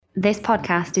This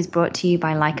podcast is brought to you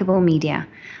by Likeable Media.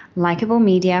 Likeable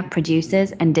Media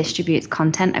produces and distributes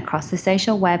content across the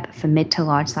social web for mid to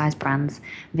large size brands.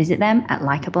 Visit them at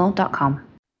likeable.com.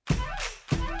 All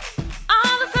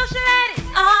the social ladies,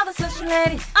 all the social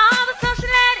ladies, all the social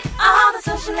ladies, all the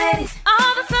social ladies,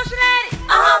 all the social ladies,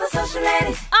 all the social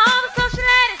ladies, all the social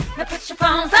ladies. Now put your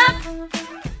phones up.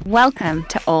 Welcome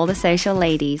to All the Social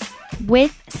Ladies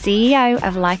with CEO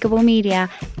of Likeable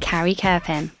Media, Carrie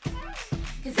Kerpin.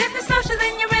 Cause if you're social,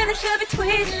 then you really should be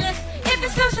tweeting this. If you're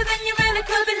social, then you really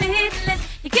could be leading this.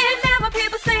 You're getting mad when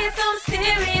people say it's so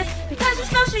mysterious. Because you're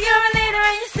social, you're a leader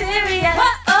and you're serious.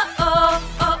 Oh, oh, oh,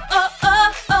 oh, oh,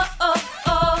 oh, oh,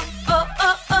 oh, oh,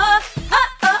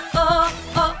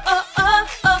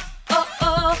 oh,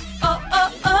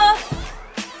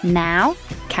 oh, Now,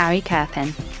 Carrie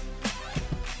Kerpin.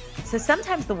 So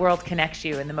sometimes the world connects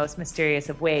you in the most mysterious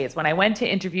of ways. When I went to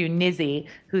interview Nizzy,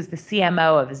 who's the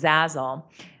CMO of Zazzle,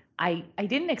 I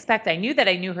didn't expect, I knew that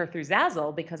I knew her through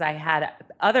Zazzle because I had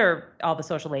All the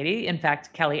Social Lady. In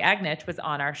fact, Kelly Agnich was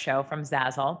on our show from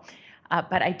Zazzle.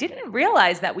 But I didn't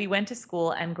realize that we went to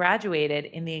school and graduated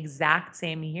in the exact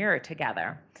same year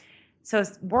together. So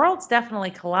worlds definitely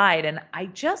collide, and I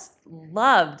just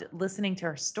loved listening to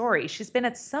her story. She's been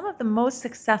at some of the most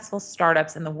successful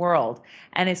startups in the world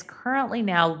and is currently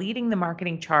now leading the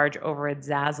marketing charge over at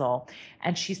Zazzle,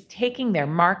 and she's taking their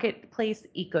marketplace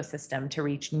ecosystem to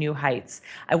reach new heights.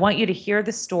 I want you to hear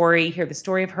the story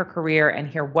of her career, and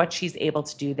hear what she's able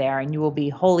to do there, and you will be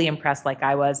wholly impressed like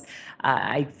I was.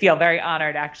 I feel very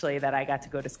honored, actually, that I got to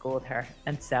go to school with her,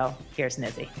 and so here's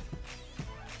Nizzy.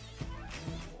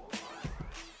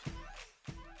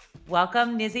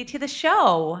 Welcome, Nizzy, to the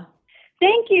show.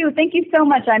 Thank you. Thank you so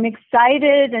much. I'm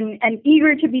excited and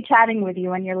eager to be chatting with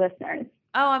you and your listeners.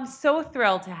 Oh, I'm so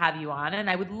thrilled to have you on. And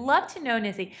I would love to know,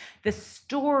 Nizzy, the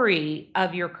story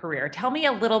of your career. Tell me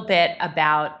a little bit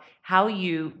about how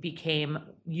you became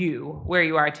where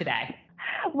you are today.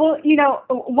 Well,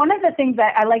 one of the things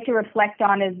that I like to reflect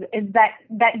on is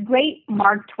that great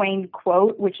Mark Twain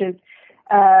quote, which is,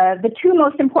 the two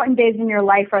most important days in your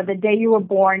life are the day you were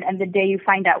born and the day you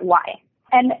find out why.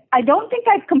 And I don't think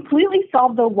I've completely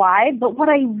solved the why, but what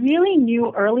I really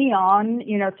knew early on,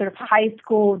 sort of high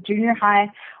school, junior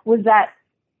high, was that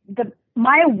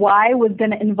my why was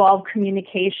going to involve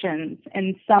communications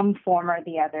in some form or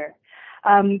the other.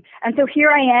 And so here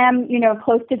I am,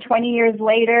 close to 20 years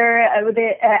later,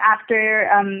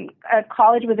 after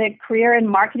college with a career in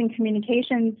marketing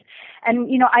communications. And,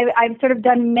 I've sort of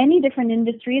done many different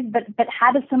industries, but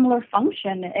had a similar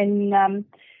function in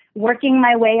working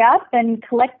my way up and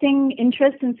collecting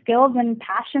interests and skills and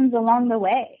passions along the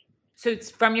way. So it's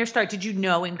from your start, did you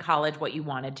know in college what you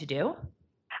wanted to do?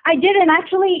 I did, and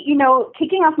actually,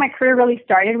 kicking off my career really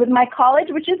started with my college,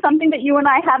 which is something that you and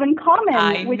I have in common.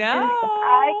 I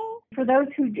know. For those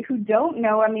who don't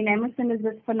know, Emerson is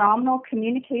this phenomenal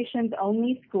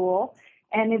communications-only school,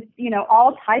 and it's,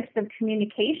 all types of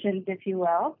communications, if you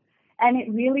will. And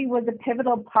it really was a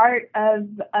pivotal part of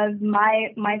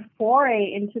my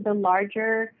foray into the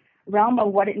larger realm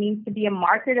of what it means to be a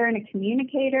marketer and a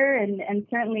communicator, and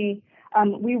certainly.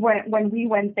 When we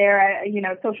went there,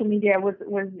 social media was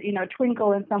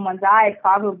twinkle in someone's eye,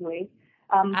 probably.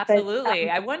 Absolutely.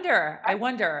 I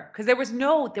wonder, because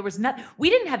we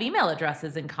didn't have email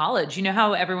addresses in college. You know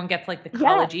how everyone gets like the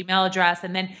college email address,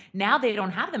 and then now they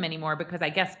don't have them anymore because I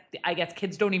guess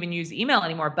kids don't even use email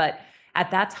anymore. But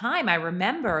at that time, I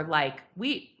remember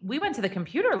we went to the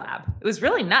computer lab. It was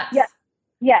really nuts.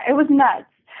 Yeah, it was nuts.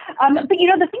 But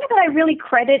the thing that I really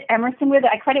credit Emerson with,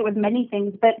 I credit with many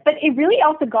things, but it really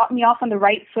also got me off on the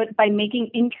right foot by making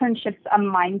internships a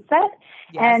mindset.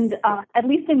 Yes. And at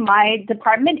least in my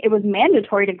department, it was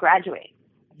mandatory to graduate.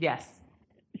 Yes.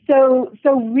 So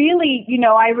really,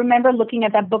 I remember looking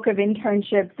at that book of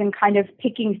internships and kind of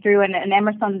picking through, and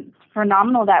Emerson's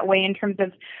phenomenal that way in terms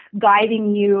of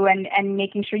guiding you and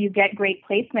making sure you get great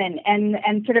placement.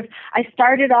 And sort of, I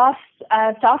started off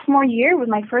sophomore year with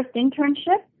my first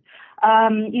internship.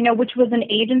 Which was an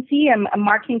agency, a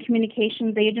marketing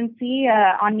communications agency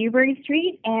on Newbury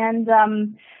Street. And,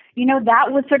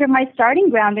 that was sort of my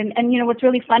starting ground. And what's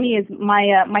really funny is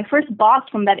my first boss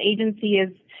from that agency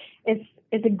is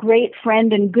a great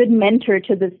friend and good mentor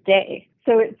to this day.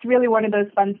 So it's really one of those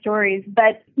fun stories.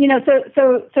 But,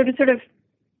 so to sort of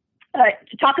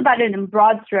to talk about it in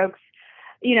broad strokes,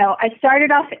 I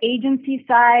started off agency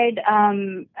side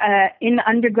in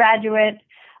undergraduate.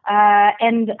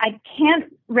 And I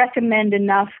can't recommend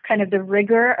enough kind of the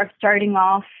rigor of starting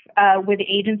off with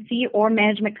agency or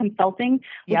management consulting,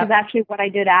 which is actually what I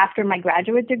did after my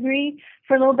graduate degree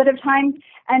for a little bit of time.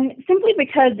 And simply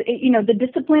because, the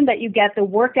discipline that you get, the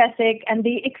work ethic, and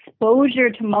the exposure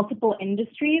to multiple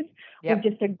industries was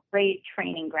just a great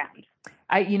training ground.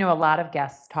 A lot of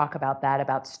guests talk about that,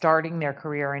 about starting their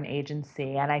career in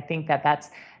agency. And I think that's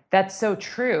so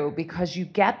true, because you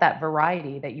get that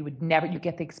variety that you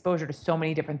get the exposure to so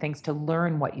many different things to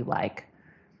learn what you like.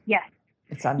 Yes.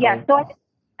 It's unbelievable. Yeah.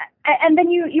 And then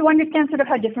you understand sort of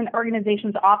how different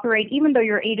organizations operate. Even though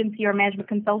you're agency or management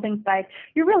consulting side,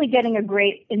 you're really getting a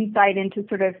great insight into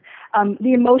sort of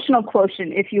the emotional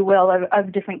quotient, if you will,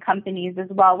 of different companies as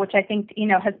well, which I think,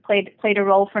 has played a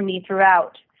role for me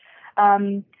throughout.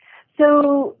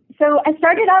 So I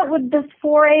started out with this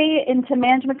foray into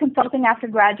management consulting after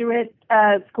graduate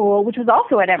school, which was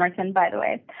also at Emerson, by the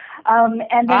way.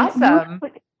 And then awesome.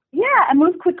 I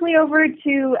moved quickly over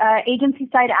to agency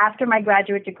side after my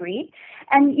graduate degree,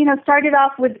 and started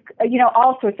off with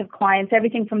all sorts of clients,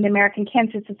 everything from the American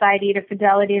Cancer Society to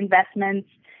Fidelity Investments,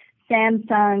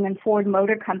 Samsung, and Ford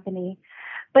Motor Company.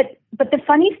 But the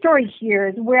funny story here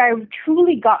is where I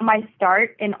truly got my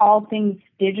start in all things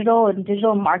digital and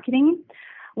digital marketing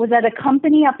was at a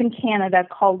company up in Canada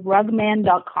called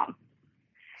Rugman.com.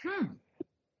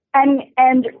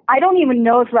 And I don't even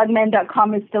know if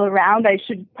Rugman.com is still around. I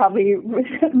should probably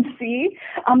see.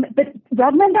 But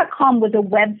Rugman.com was a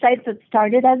website that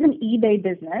started as an eBay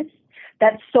business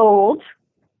that sold,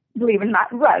 believe it or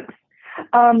not, rugs.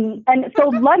 And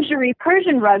sold luxury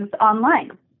Persian rugs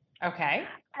online. Okay.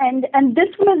 And this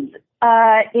was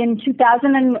in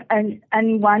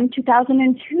 2001,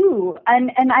 2002.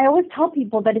 And I always tell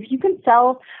people that if you can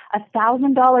sell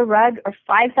 $1,000 rug or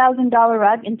 $5,000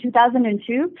 rug in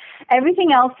 2002,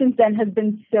 everything else since then has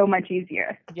been so much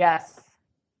easier. Yes.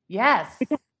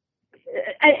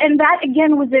 And that,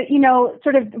 again, was,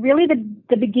 sort of really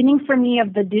the beginning for me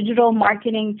of the digital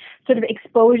marketing sort of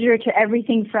exposure to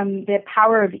everything from the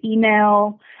power of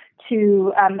email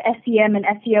to SEM and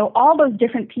SEO, all those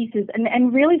different pieces,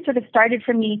 and really sort of started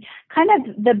for me kind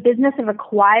of the business of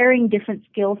acquiring different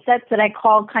skill sets that I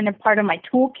call kind of part of my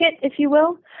toolkit, if you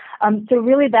will. So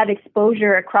really that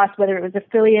exposure across whether it was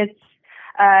affiliates,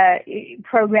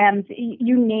 programs,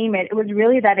 you name it, it was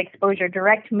really that exposure,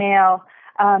 direct mail,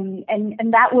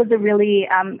 and that was a really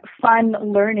fun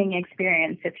learning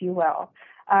experience, if you will.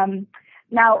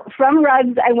 Now, from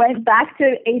rugs, I went back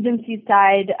to agency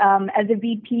side as a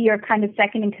VP or kind of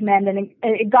second in command, and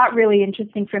it got really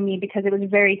interesting for me because it was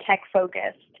very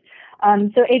tech-focused.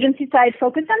 So agency side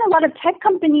focused on a lot of tech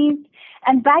companies,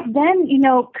 and back then,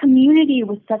 community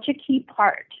was such a key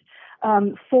part.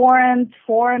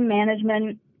 Forum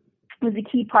management was a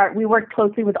key part. We worked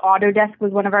closely with Autodesk,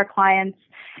 was one of our clients,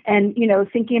 and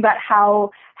thinking about how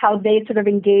they sort of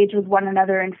engage with one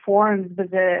another in forums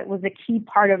was a key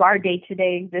part of our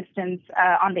day-to-day existence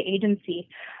on the agency.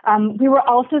 We were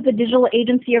also the digital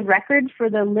agency of record for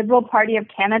the Liberal Party of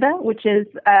Canada, which is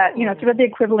sort of the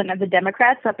equivalent of the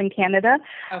Democrats up in Canada.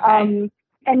 Okay.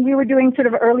 And we were doing sort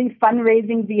of early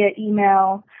fundraising via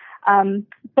email.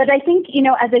 But I think,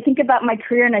 as I think about my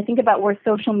career and I think about where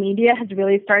social media has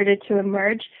really started to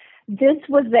emerge, this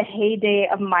was the heyday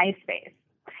of MySpace.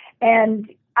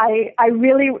 And I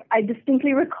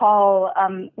distinctly recall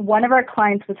one of our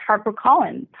clients was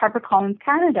HarperCollins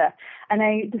Canada. And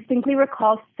I distinctly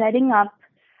recall setting up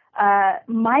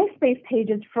MySpace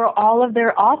pages for all of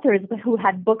their authors who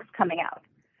had books coming out.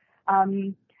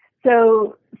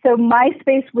 So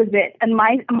MySpace was it, and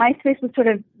MySpace was sort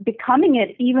of becoming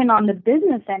it even on the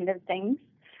business end of things.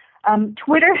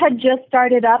 Twitter had just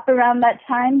started up around that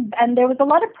time, and there was a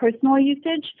lot of personal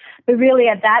usage, but really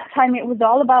at that time it was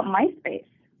all about MySpace.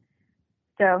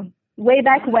 So way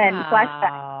back when,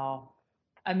 flashback. Wow.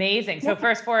 Amazing. So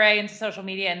first foray into social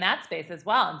media in that space as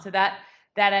well. And so that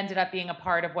ended up being a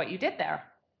part of what you did there.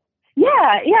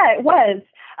 Yeah, it was.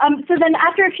 So then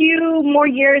after a few more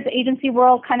years, agency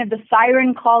world, kind of the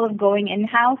siren call of going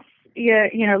in-house,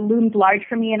 loomed large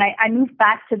for me. And I moved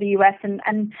back to the U.S.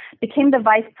 and became the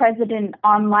vice president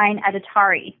online at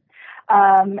Atari.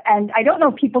 And I don't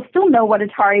know, people still know what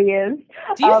Atari is.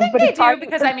 Do you think they do?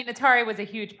 Because Atari was a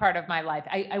huge part of my life.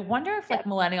 I wonder if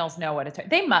millennials know what Atari,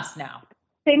 they must know.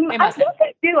 I think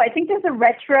they do. I think there's a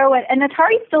retro, and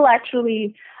Atari's still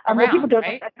actually, around, people don't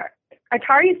right?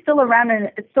 Atari is still around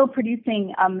and it's still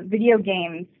producing video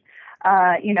games,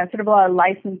 sort of a lot of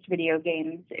licensed video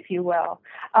games, if you will.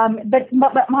 But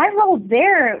my role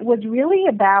there was really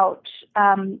about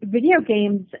video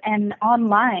games and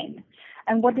online.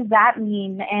 and what does that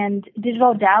mean, and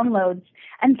digital downloads.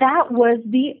 And that was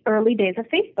the early days of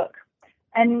Facebook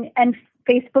and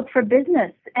Facebook for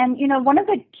business. And, one of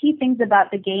the key things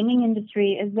about the gaming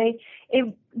industry is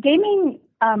gaming,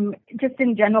 just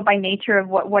in general by nature of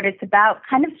what it's about,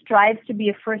 kind of strives to be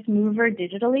a first mover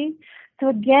digitally. So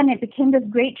again, it became this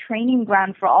great training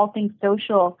ground for all things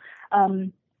social.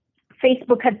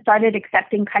 Facebook had started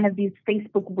accepting kind of these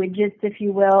Facebook widgets, if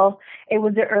you will. It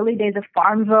was the early days of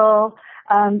Farmville.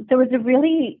 There was a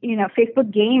really,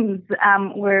 Facebook games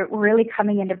were really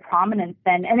coming into prominence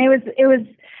then. And it was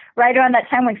right around that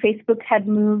time when Facebook had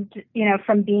moved,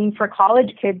 from being for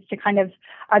college kids to kind of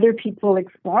other people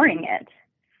exploring it.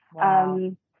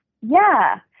 Wow.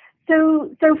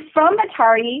 So from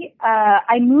Atari,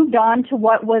 I moved on to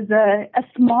what was a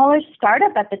smaller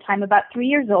startup at the time, about 3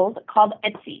 years old, called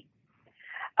Etsy.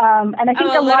 And I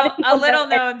think a lot of people little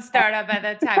known startup at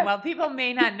that time. Well, people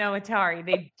may not know Atari.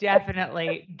 They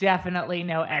definitely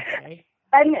know Etsy.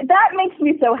 And that makes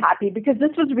me so happy because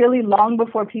this was really long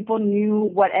before people knew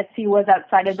what Etsy was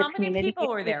outside of the community. How many people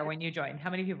were there when you joined? How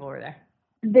many people were there?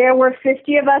 There were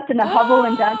 50 of us in a hovel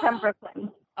in downtown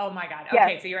Brooklyn. Oh my God. Yes.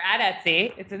 Okay, so you're at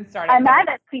Etsy. It's in startup. I'm at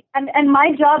Etsy. And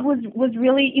my job was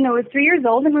really, it was 3 years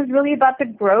old and was really about the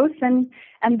growth and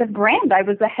the brand. I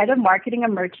was the head of marketing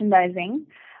and merchandising.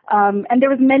 And there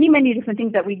was many, many different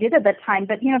things that we did at that time.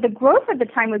 But, the growth at the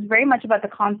time was very much about the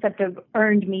concept of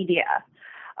earned media.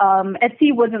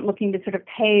 Etsy wasn't looking to sort of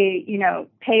pay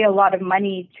a lot of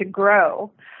money to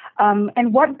grow.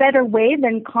 And what better way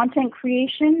than content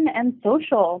creation and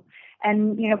social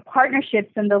and,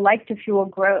 partnerships and the like to fuel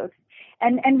growth.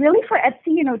 And really for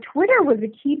Etsy, Twitter was a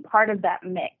key part of that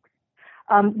mix.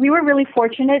 We were really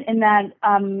fortunate in that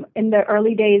in the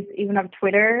early days, even of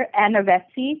Twitter and of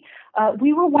Etsy,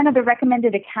 we were one of the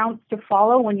recommended accounts to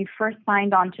follow when you first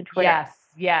signed on to Twitter.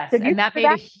 Yes. And that made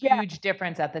a huge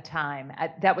difference at the time.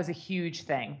 That was a huge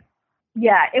thing.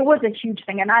 Yeah, it was a huge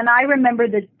thing. And I remember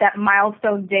that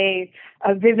milestone day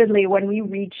vividly when we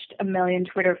reached 1 million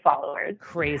Twitter followers.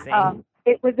 Crazy.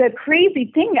 It was a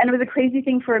crazy thing, and it was a crazy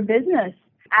thing for a business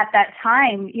at that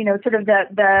time. Sort of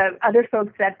the other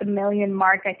folks at the 1 million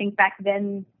mark, I think back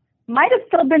then might have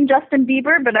still been Justin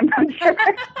Bieber, but I'm not sure.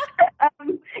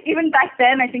 Even back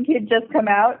then, I think he had just come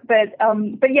out. But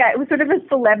yeah, it was sort of a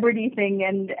celebrity thing,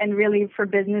 and really for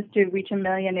business to reach 1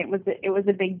 million, it was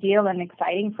a big deal and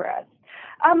exciting for us.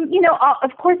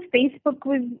 Of course, Facebook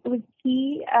was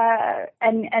key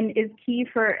and is key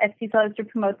for Etsy sellers to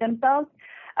promote themselves.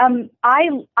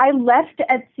 I left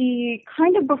Etsy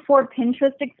kind of before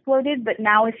Pinterest exploded, but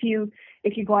now if you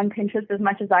go on Pinterest as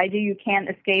much as I do, you can't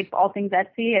escape all things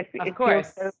Etsy. Of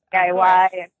course. So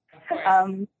DIY.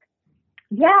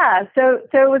 So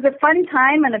it was a fun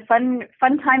time and a fun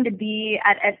time to be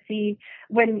at Etsy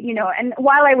when, and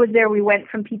while I was there, we went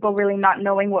from people really not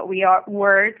knowing what we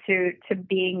were to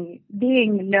being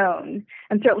known.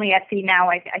 And certainly Etsy now,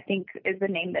 I think, is the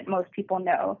name that most people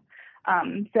know.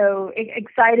 So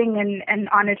exciting and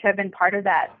honored to have been part of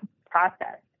that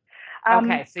process.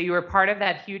 Okay, so you were part of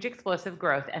that huge explosive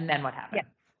growth, and then what happened? Yeah.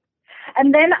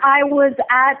 And then I was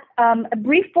at a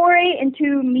brief foray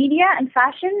into media and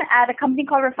fashion at a company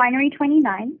called Refinery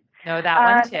 29. Know that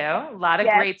one too. A lot of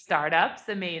great startups.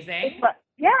 Amazing.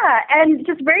 Yeah, and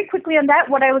just very quickly on that,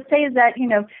 what I would say is that,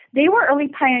 they were early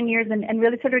pioneers and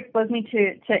really sort of exposed me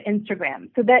to Instagram.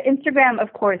 So that Instagram,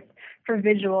 of course, for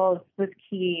visuals was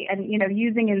key. And,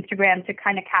 using Instagram to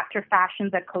kind of capture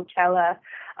fashions at Coachella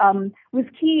was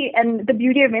key. And the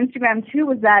beauty of Instagram, too,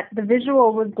 was that the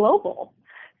visual was global.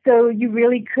 So you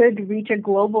really could reach a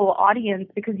global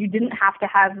audience because you didn't have to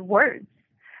have words.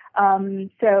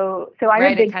 So I'm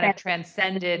a big fan. It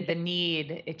transcended the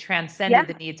need. It transcended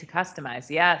the need to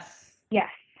customize. Yes.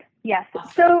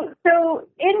 Awesome. So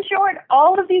in short,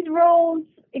 all of these roles,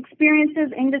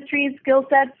 experiences, industries, skill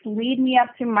sets lead me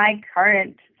up to my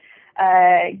current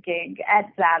gig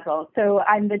at Zazzle. So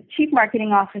I'm the Chief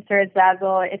Marketing Officer at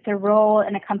Zazzle. It's a role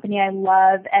in a company I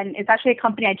love, and it's actually a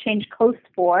company I changed coast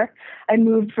for. I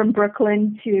moved from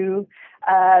Brooklyn to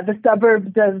the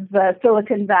suburbs of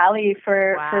Silicon Valley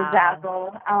for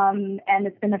Zazzle, and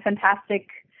it's been a fantastic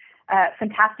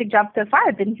job so far.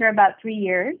 I've been here about 3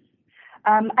 years.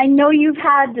 I know you've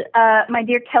had my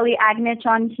dear Kelly Agnich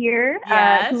on here.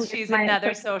 Yes, she's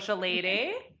another social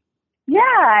lady.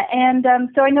 Yeah, and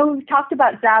so I know we've talked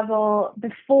about Zazzle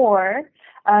before.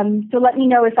 So let me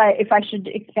know if I should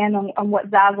expand on what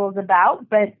Zazzle is about.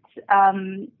 But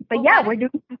yeah, we're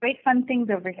doing some great fun things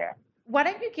over here. Why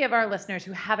don't you give our listeners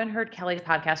who haven't heard Kelly's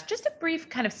podcast just a brief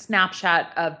kind of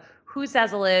snapshot of who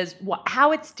Zazzle is,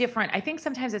 how it's different? I think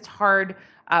sometimes it's hard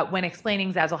when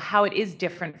explaining Zazzle how it is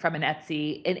different from an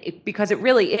Etsy, because it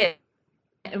really is,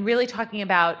 and really talking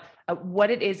about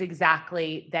what it is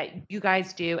exactly that you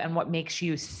guys do and what makes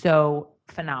you so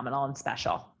phenomenal and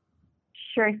special.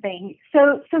 Sure thing.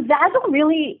 So Zazzle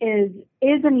really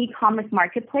is an e-commerce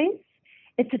marketplace.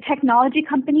 It's a technology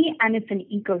company and it's an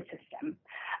ecosystem.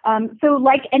 So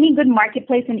like any good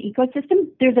marketplace and ecosystem,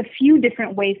 there's a few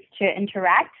different ways to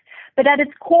interact. But at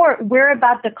its core, we're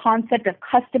about the concept of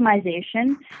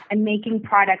customization and making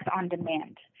products on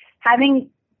demand, having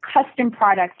custom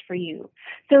products for you.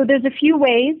 So there's a few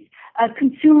ways.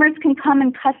 Consumers can come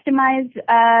and customize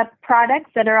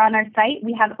products that are on our site.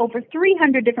 We have over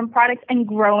 300 different products and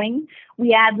growing.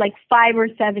 We add like 5 or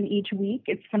 7 each week.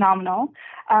 It's phenomenal.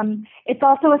 It's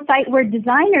also a site where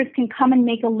designers can come and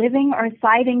make a living or a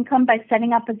side income by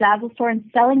setting up a Zazzle store and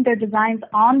selling their designs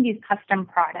on these custom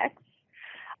products.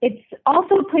 It's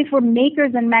also a place where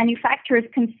makers and manufacturers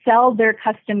can sell their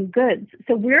custom goods.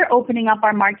 So we're opening up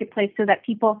our marketplace so that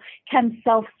people can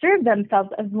self-serve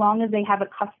themselves as long as they have a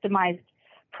customized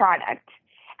product.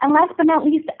 And last but not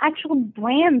least, actual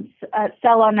brands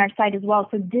sell on our site as well.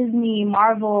 So Disney,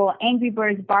 Marvel, Angry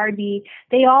Birds, Barbie,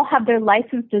 they all have their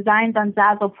licensed designs on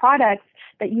Zazzle products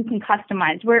that you can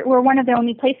customize. We're one of the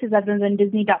only places other than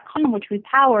Disney.com, which we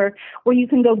power, where you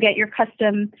can go get your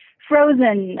custom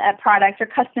Frozen products or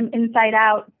custom Inside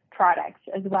Out products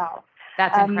as well.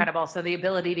 That's incredible. So the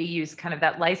ability to use kind of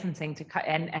that licensing to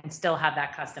and still have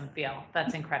that custom feel.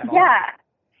 That's incredible.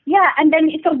 Yeah. And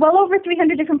then, so well over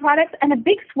 300 different products, and a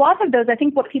big swath of those, I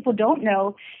think what people don't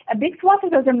know, a big swath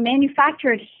of those are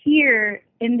manufactured here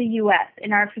in the U.S.,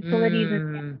 in our facilities.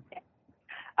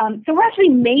 So we're actually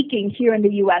making here in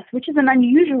the U.S., which is an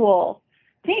unusual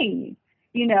thing,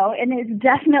 and it's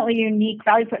definitely a unique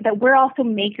value that we're also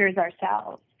makers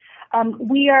ourselves.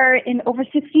 We are in over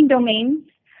 16 domains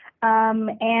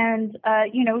and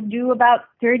do about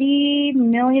 30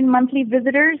 million monthly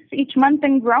visitors each month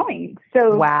and growing.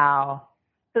 So wow.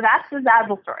 So that's the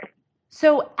Zazzle story.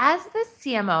 So as the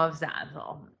CMO of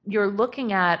Zazzle, you're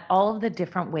looking at all of the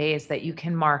different ways that you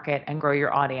can market and grow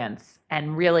your audience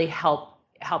and really help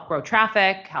grow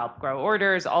traffic, help grow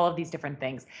orders, all of these different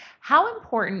things. How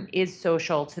important is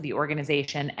social to the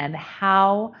organization, and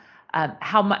how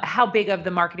big of the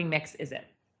marketing mix is it?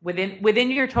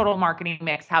 Within your total marketing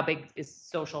mix, how big is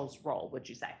social's role, would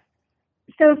you say?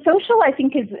 So social, I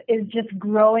think, is just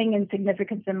growing in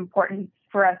significance and importance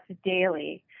for us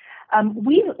daily.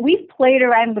 We've played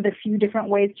around with a few different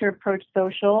ways to approach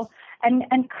social.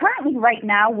 And currently right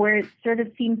now, where it sort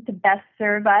of seems to best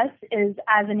serve us is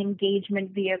as an engagement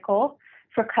vehicle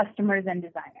for customers and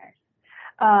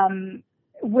designers.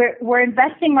 We're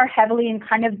investing more heavily in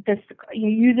kind of this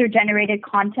user-generated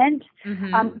content.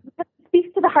 That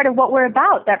speaks to the heart of what we're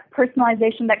about, that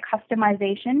personalization, that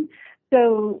customization.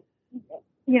 So,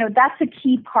 that's a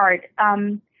key part.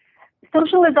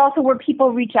 Social is also where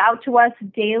people reach out to us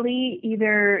daily,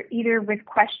 either with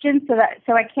questions.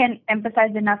 So I can't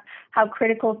emphasize enough how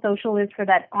critical social is for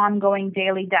that ongoing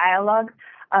daily dialogue.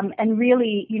 And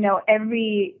really,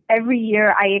 every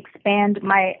year I expand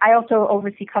I also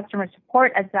oversee customer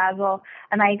support at Zazzle,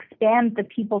 and I expand the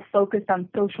people focused on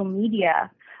social media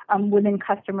within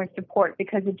customer support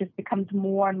because it just becomes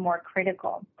more and more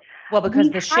critical. Well, because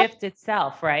the shift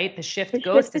itself, right? The shift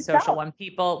goes to social. When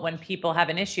people have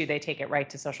an issue, they take it right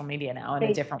to social media now in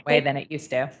a different way than it used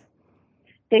to.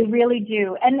 They really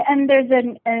do. And there's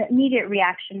an immediate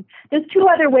reaction. There's 2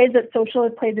 other ways that social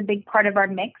plays a big part of our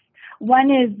mix.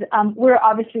 One is we're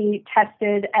obviously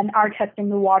tested and are testing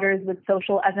the waters with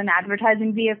social as an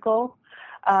advertising vehicle,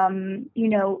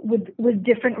 with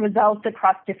different results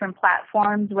across different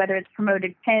platforms, whether it's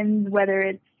promoted pins, whether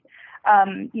it's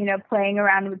playing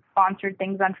around with sponsored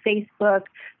things on Facebook.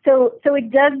 So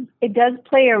it does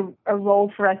play a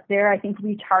role for us there. I think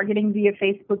retargeting via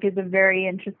Facebook is a very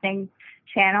interesting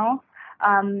channel.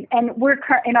 And we're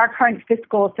in our current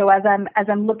fiscal. So as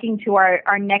I'm looking to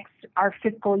our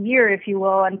fiscal year, if you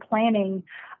will, and planning,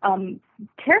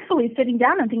 carefully sitting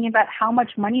down and thinking about how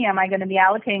much money am I going to be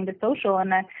allocating to social,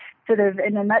 and sort of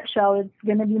in a nutshell, it's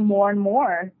going to be more and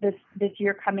more this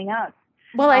year coming up.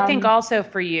 Well, I think also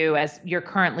for you, as you're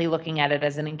currently looking at it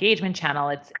as an engagement channel,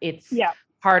 it's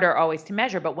harder always to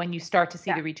measure. But when you start to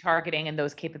see the retargeting and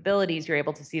those capabilities, you're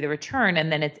able to see the return,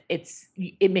 and then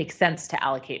it makes sense to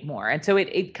allocate more. And so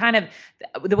it kind of,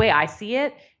 the way I see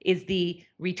it is the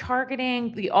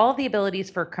retargeting, all of the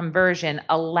abilities for conversion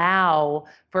allow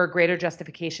for a greater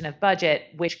justification of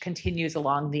budget, which continues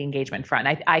along the engagement front.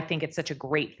 I think it's such a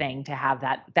great thing to have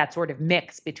that sort of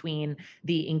mix between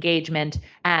the engagement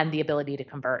and the ability to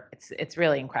convert. It's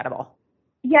really incredible.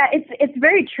 Yeah, it's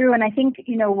very true, and I think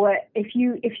what if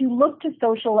you look to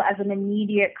social as an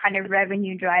immediate kind of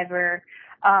revenue driver,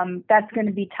 that's going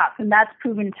to be tough, and that's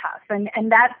proven tough,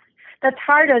 and that's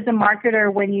hard as a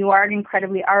marketer when you are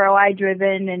incredibly ROI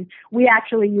driven, and we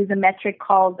actually use a metric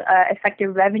called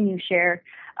effective revenue share.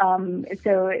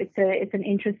 So it's an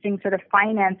interesting sort of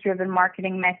finance driven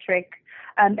marketing metric.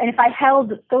 And if I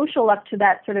held social up to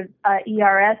that sort of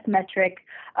ERS metric,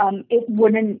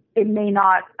 it may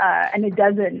not, and it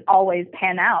doesn't always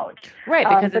pan out. Right,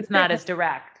 because it's not as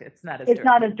direct. It's not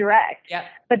as direct. Yep.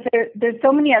 But there's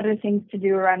so many other things to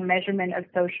do around measurement of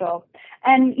social.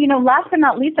 And, last but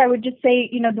not least, I would just say,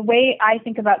 the way I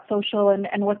think about social and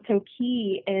what's so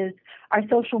key is our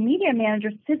social media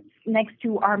manager sits next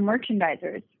to our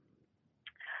merchandisers.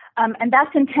 And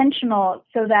that's intentional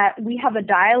so that we have a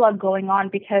dialogue going on,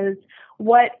 because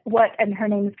and her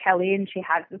name is Kelly and she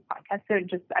has this podcast,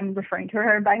 so I'm referring to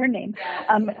her by her name.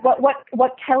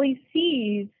 What Kelly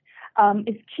sees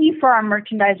is key for our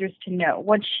merchandisers to know.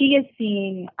 What she is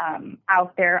seeing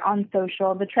out there on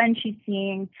social, the trend she's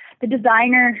seeing, the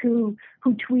designer who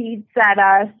tweets at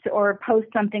us or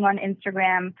posts something on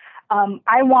Instagram.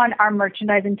 I want our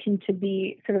merchandising team to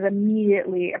be sort of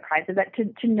immediately apprised of that,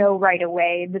 to know right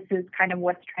away this is kind of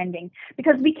what's trending,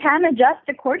 because we can adjust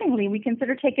accordingly. We can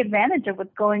sort of take advantage of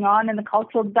what's going on in the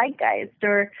cultural zeitgeist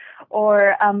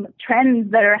or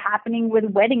trends that are happening with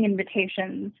wedding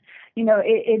invitations.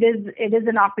 It is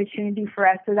an opportunity for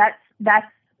us. So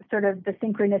that's sort of the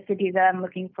synchronicity that I'm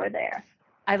looking for there.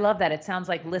 I love that. It sounds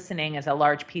like listening is a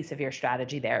large piece of your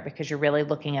strategy there, because you're really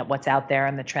looking at what's out there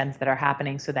and the trends that are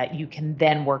happening so that you can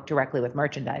then work directly with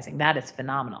merchandising. That is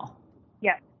phenomenal.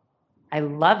 Yeah. I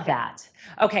love that.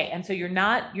 Okay. And so you're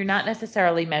not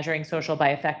necessarily measuring social by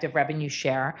effective revenue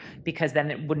share, because then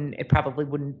it probably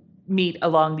wouldn't meet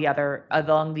along the other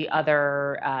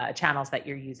channels that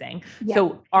you're using. Yeah.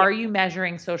 So are you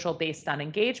measuring social based on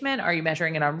engagement? Are you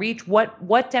measuring it on reach?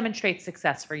 What demonstrates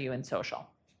success for you in social?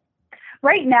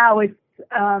 Right now, it's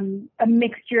a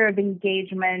mixture of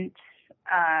engagement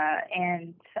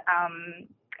and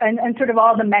sort of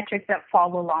all the metrics that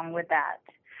follow along with that.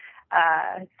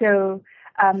 So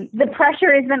the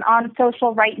pressure isn't on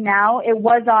social right now. It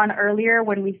was on earlier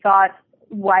when we thought,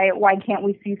 why can't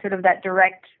we see sort of that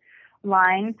direct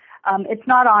line? It's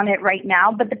not on it right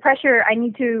now, but the pressure, I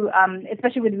need to,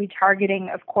 especially with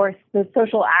retargeting, of course, the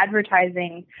social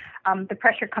advertising, the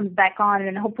pressure comes back on,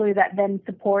 and hopefully that then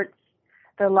supports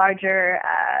the larger,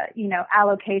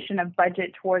 allocation of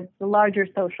budget towards the larger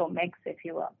social mix, if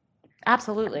you will.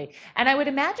 Absolutely. And I would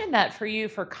imagine that for you,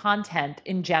 for content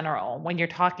in general, when you're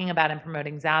talking about and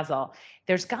promoting Zazzle,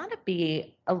 there's got to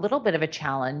be a little bit of a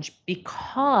challenge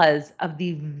because of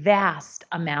the vast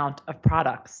amount of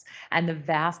products and the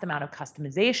vast amount of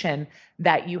customization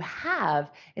that you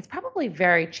have. It's probably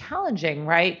very challenging,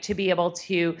 right, to be able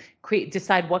to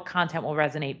decide what content will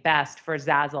resonate best for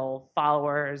Zazzle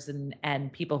followers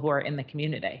and people who are in the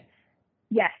community.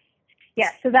 Yes.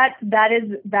 Yeah, so that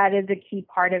is a key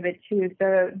part of it too.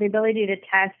 So the ability to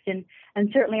test and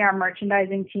certainly our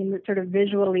merchandising team that's sort of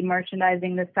visually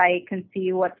merchandising the site can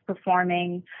see what's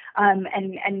performing,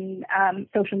 and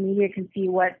social media can see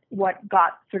what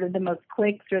got sort of the most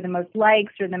clicks or the most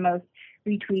likes or the most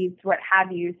retweets, what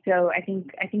have you. So I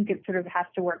think it sort of has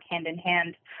to work hand in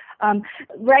hand.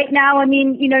 Right now, I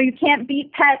mean, you can't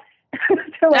beat pets.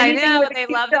 So I know they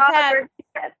love the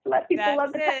pets. Let people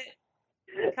love the pets.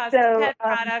 Custom pet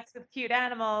products with cute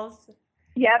animals.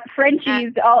 Yep,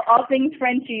 Frenchies, all things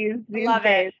Frenchies. Love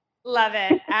it.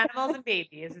 Animals and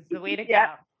babies is the way to go.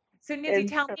 So Nizzy,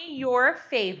 tell me your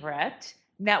favorite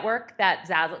network that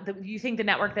Zazzle, you think the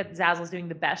network that Zazzle is doing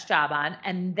the best job on,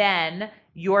 and then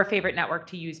your favorite network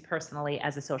to use personally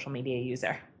as a social media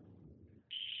user.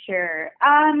 Sure.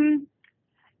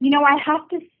 I have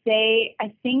to say,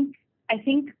 I think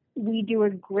we do a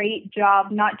great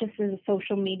job, not just as a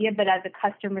social media, but as a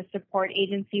customer support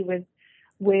agency with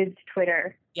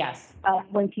Twitter. Yes.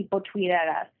 When people tweet at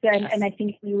us. And I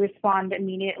think we respond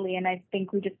immediately, and I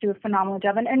think we just do a phenomenal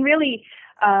job. And really,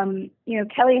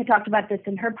 Kelly had talked about this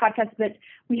in her podcast, but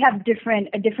we have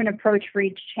a different approach for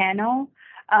each channel.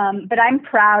 But I'm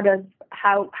proud of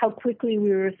how quickly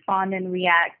we respond and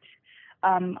react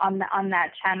on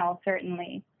that channel,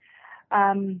 certainly.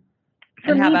 And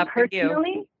how about for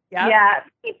you? Yep. Yeah,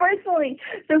 me personally.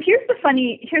 So here's the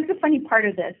funny part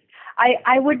of this.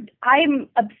 I'm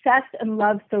obsessed and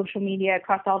love social media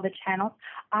across all the channels.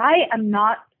 I am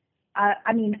not.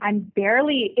 I'm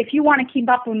barely. If you want to keep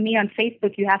up with me on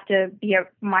Facebook, you have to be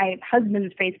my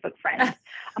husband's Facebook friend.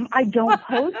 I don't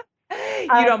post. You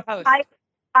don't post.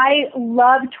 I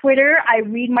love Twitter. I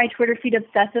read my Twitter feed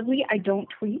obsessively. I don't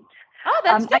tweet. Oh,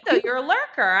 that's good though. You're a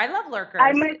lurker. I love lurkers.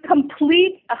 I'm a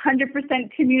complete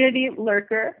 100% community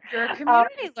lurker. You're a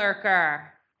community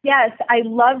lurker. Yes, I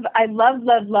love,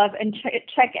 and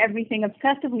check everything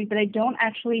obsessively, but I don't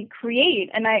actually create.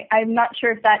 And I'm not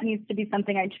sure if that needs to be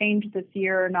something I change this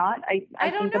year or not. I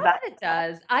don't know if it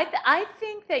does. I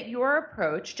think that your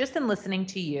approach, just in listening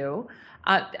to you,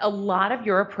 a lot of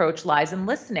your approach lies in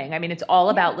listening. I mean, it's all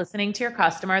about listening to your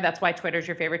customer. That's why Twitter's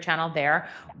your favorite channel there.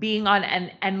 Being on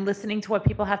and listening to what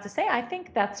people have to say. I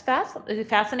think that's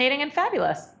fascinating and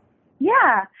fabulous.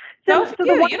 Yeah. So you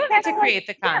don't need to create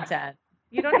the content.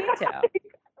 You don't need to.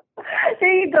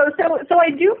 There you go. So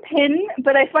I do pin,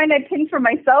 but I find I pin for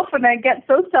myself, and I get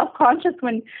so self-conscious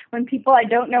when people I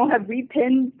don't know have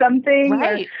repinned something.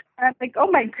 Right. And I'm like, oh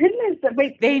my goodness!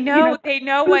 Wait, they know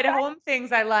what home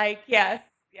things I like. Yes.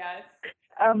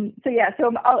 So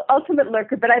I'm ultimate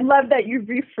lurker, but I love that you've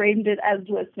reframed it as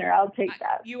listener. I'll take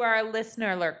that. You are a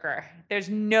listener lurker. There's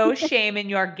no shame in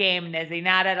your game, Nizzy.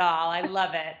 Not at all. I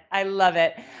love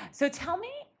it. So tell me,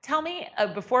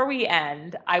 before we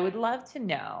end, I would love to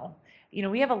know,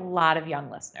 we have a lot of young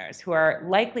listeners who are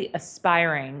likely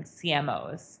aspiring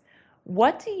CMOs.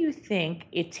 What do you think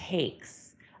it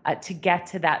takes to get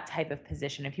to that type of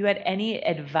position? If you had any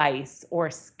advice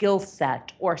or skill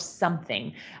set or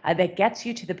something that gets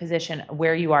you to the position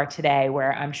where you are today,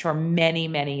 where I'm sure many,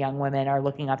 many young women are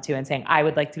looking up to and saying, I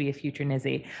would like to be a future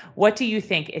Nizzy, what do you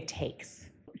think it takes?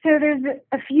 So there's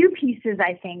a few pieces,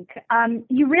 I think.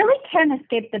 You really can't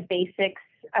escape the basics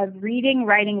of reading,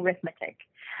 writing, arithmetic.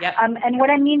 Yep. And what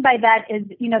I mean by that is,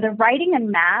 the writing and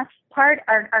math part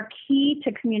are key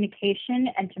to communication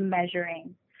and to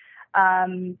measuring.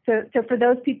 So for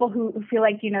those people who feel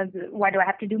like, why do I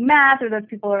have to do math? Or those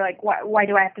people are like, why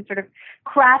do I have to sort of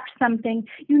craft something?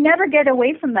 You never get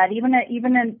away from that, even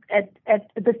at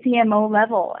the CMO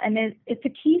level. And it's a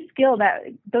key skill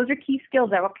those are key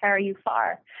skills that will carry you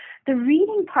far. The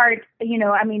reading part,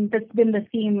 that's been the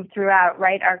theme throughout,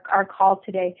 right? Our call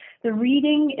today. The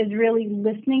reading is really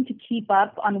listening to keep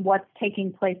up on what's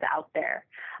taking place out there.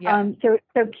 Yeah. So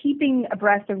keeping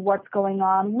abreast of what's going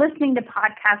on, listening to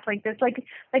podcasts like this, like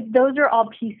those are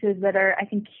all pieces that are, I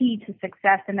think, key to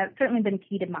success, and that's certainly been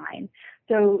key to mine.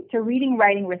 So reading,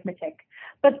 writing, arithmetic.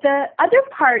 But the other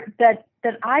part that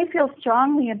I feel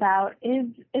strongly about is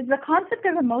the concept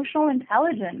of emotional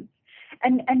intelligence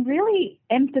and really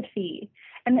empathy.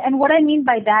 And what I mean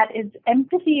by that is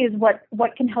empathy is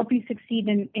what can help you succeed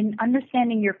in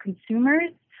understanding your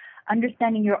consumers,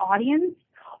 understanding your audience,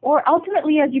 or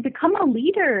ultimately as you become a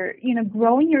leader,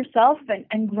 growing yourself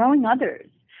and growing others.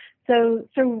 So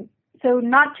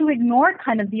not to ignore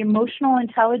kind of the emotional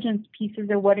intelligence pieces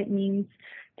of what it means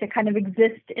to kind of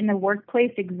exist in the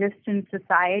workplace, exist in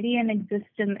society, and exist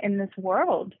in this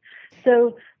world.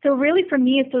 So really for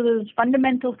me, it's those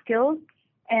fundamental skills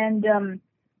and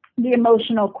the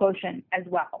emotional quotient as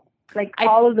well,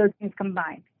 all of those things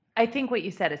combined. I think what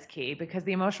you said is key, because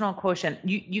the emotional quotient,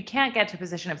 you can't get to a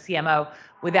position of CMO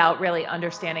without really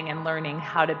understanding and learning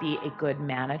how to be a good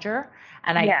manager.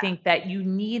 And I think that you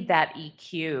need that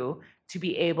EQ to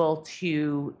be able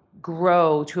to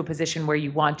grow to a position where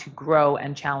you want to grow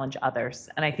and challenge others.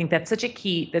 And I think that's such a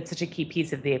key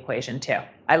piece of the equation too.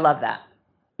 I love that.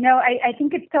 No, I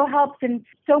think it so helps, and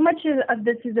so much of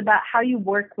this is about how you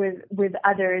work with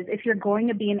others. If you're going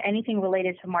to be in anything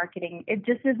related to marketing, it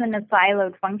just isn't a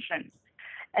siloed function,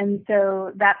 and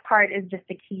so that part is just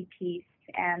a key piece.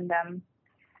 And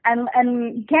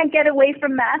you can't get away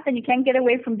from math, and you can't get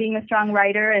away from being a strong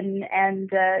writer,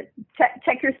 and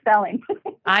check your spelling.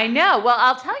 I know. Well,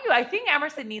 I'll tell you, I think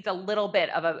Emerson needs a little bit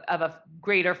of a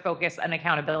greater focus and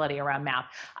accountability around math.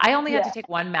 I only had to take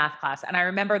one math class, and I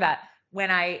remember that. When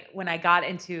I got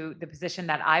into the position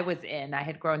that I was in, I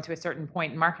had grown to a certain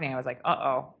point in marketing. I was like,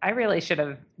 I really should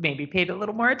have maybe paid a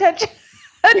little more attention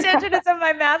to some of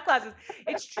my math classes.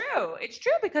 It's true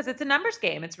because it's a numbers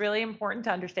game. It's really important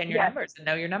to understand your numbers and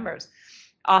know your numbers.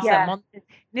 Awesome. Yeah. Well,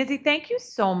 Nizzy, thank you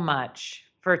so much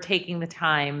for taking the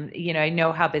time. I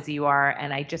know how busy you are,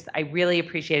 and I really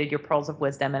appreciated your pearls of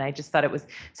wisdom. And I just thought it was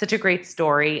such a great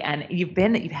story. And you've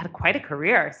had quite a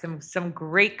career, some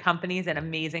great companies and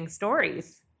amazing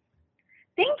stories.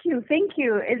 Thank you.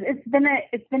 It's been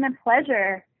a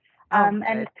pleasure.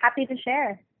 And happy to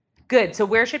share. Good. So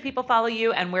where should people follow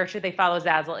you, and where should they follow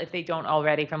Zazzle if they don't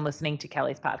already from listening to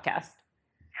Kelly's podcast?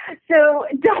 So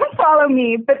don't follow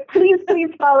me, but please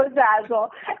follow Zazzle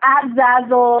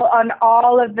 @Zazzle on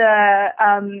all of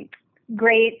the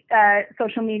great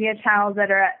social media channels that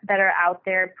are out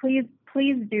there. Please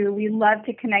please do. We love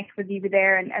to connect with you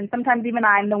there. And sometimes even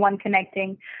I'm the one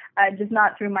connecting, just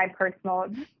not through my personal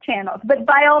channels. But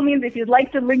by all means, if you'd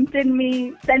like to LinkedIn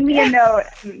me, send me a note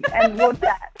and we'll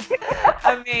chat.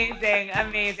 Amazing.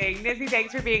 Nizzy,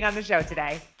 thanks for being on the show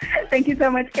today. Thank you so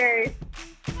much, Carrie.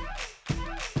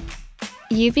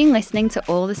 You've been listening to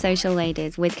All the Social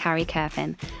Ladies with Carrie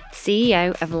Kerpen,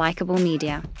 CEO of Likeable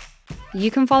Media.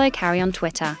 You can follow Carrie on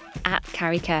Twitter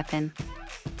 @Carrie Kerpen.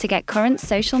 To get current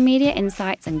social media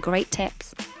insights and great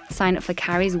tips, sign up for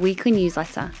Carrie's weekly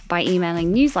newsletter by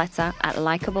emailing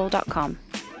newsletter@likeable.com.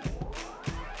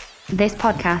 This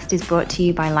podcast is brought to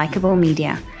you by Likeable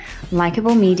Media.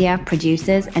 Likeable Media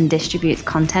produces and distributes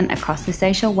content across the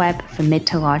social web for mid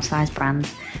to large size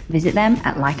brands. Visit them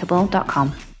at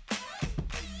likeable.com.